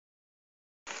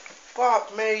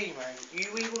Fuck me, mate.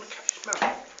 You really want to catch a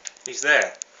smell? He's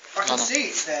there. I can see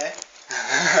it's there.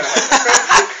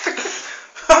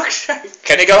 Fuck's sake.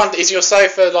 Can you go under? Is your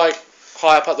sofa like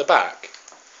high up at the back?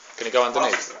 Can you go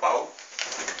underneath? The bowl.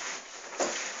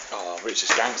 Oh, Rich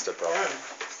is gangster, bro. Yeah.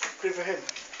 Good for him.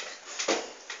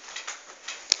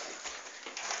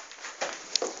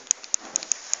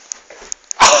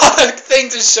 The thing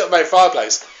just shut my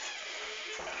fireplace.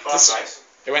 Fireplace?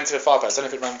 It went to the fireplace. I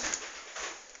don't know if it ran.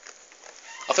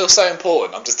 I feel so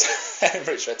important. I'm just telling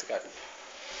Rich where to go.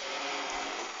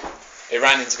 It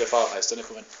ran into the fireplace. Don't know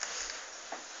if it went.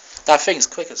 That thing's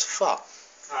quick as fuck.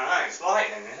 I know, it's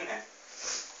lightning, isn't it?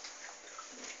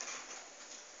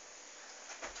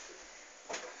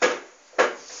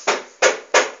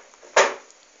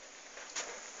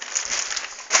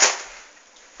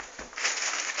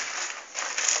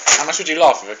 How much would you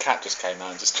laugh if a cat just came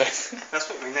out and just chased? That's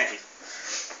what we need.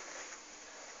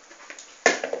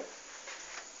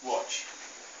 Watch.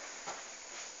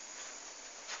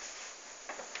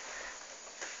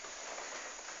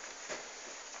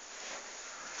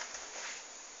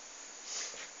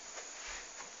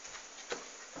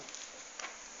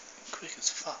 Quick as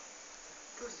fuck.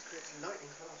 Lightning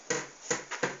fast.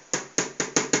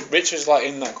 Rich was like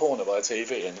in that corner by the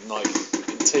TV, and like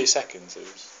in 2 seconds it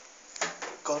was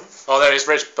Gone. Oh, there is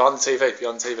Rich behind the TV.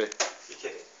 Behind the TV. You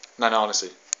kidding? No,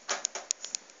 honestly,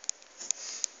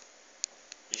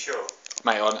 You sure?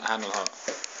 mate, on hand on heart.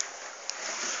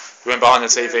 He went behind the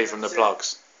TV from the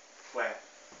plugs. Where?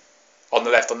 On the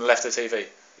left of the TV.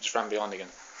 He just ran behind again.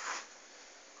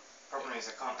 Problem is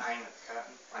I can't aim at the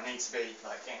curtain. I need to be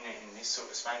like getting it in this sort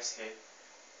of space here.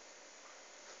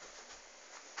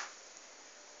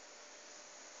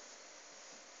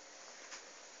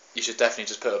 You should definitely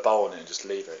just put a bowl on it and just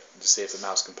leave it and just see if the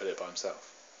mouse can put it by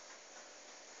himself.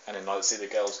 And then like see the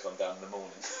girls come down in the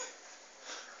morning.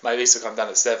 Maybe Lisa will come down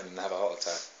at 7 and have a heart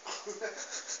attack.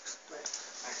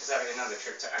 Because that'd be another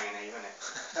trip to A&E, wouldn't it?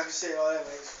 I can see it right there,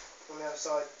 mate. On the other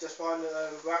side, just behind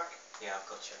the rack. Yeah, I've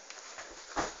got you.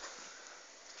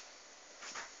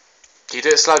 Can you do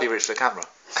it slowly, Rich, for the camera?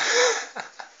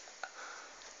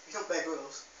 He's not Bear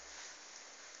Grylls.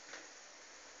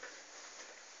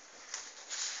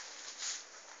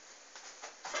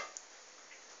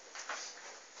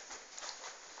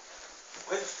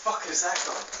 Where the fuck has that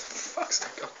gone? Fuck's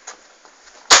that gone?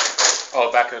 Oh,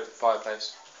 back at the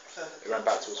fireplace. It ran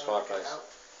back towards the fireplace.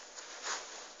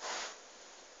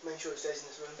 Make sure it stays in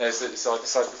this room. There's this side. Oh,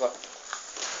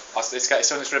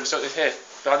 it's on this room. It's here,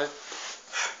 behind it.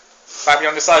 Back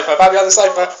behind the sofa. Back behind the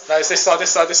sofa. No, it's this side.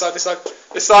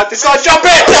 Jump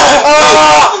it!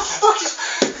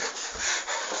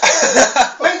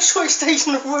 Make sure it stays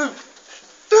in the room.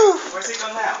 Where's it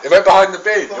gone now? It went behind the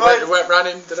bin. It ran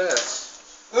into there.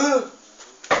 Why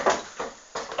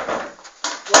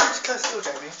did you close the door,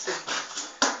 Jamie?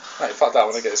 Mate, fuck that. I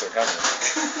want to get this on camera.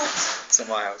 It's not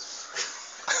my house.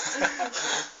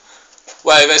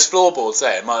 Well, there's floorboards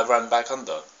there. It might have run back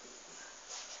under.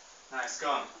 No, it's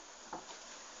gone.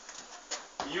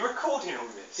 Are you recording all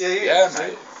this? Yeah,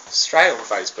 mate. Straight on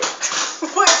Facebook.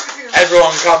 What?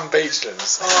 Everyone come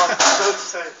Beachlands. Oh, God's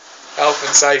sake. Health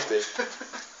and safety.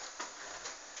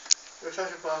 You're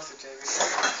such a bastard, Jamie.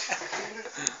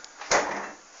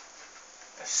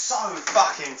 It's so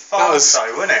fucking fast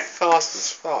though, wasn't it? Fast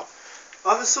as fuck.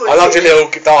 I love your little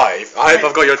dive. I hope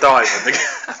I've got your dive.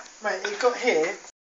 Mate, it got here.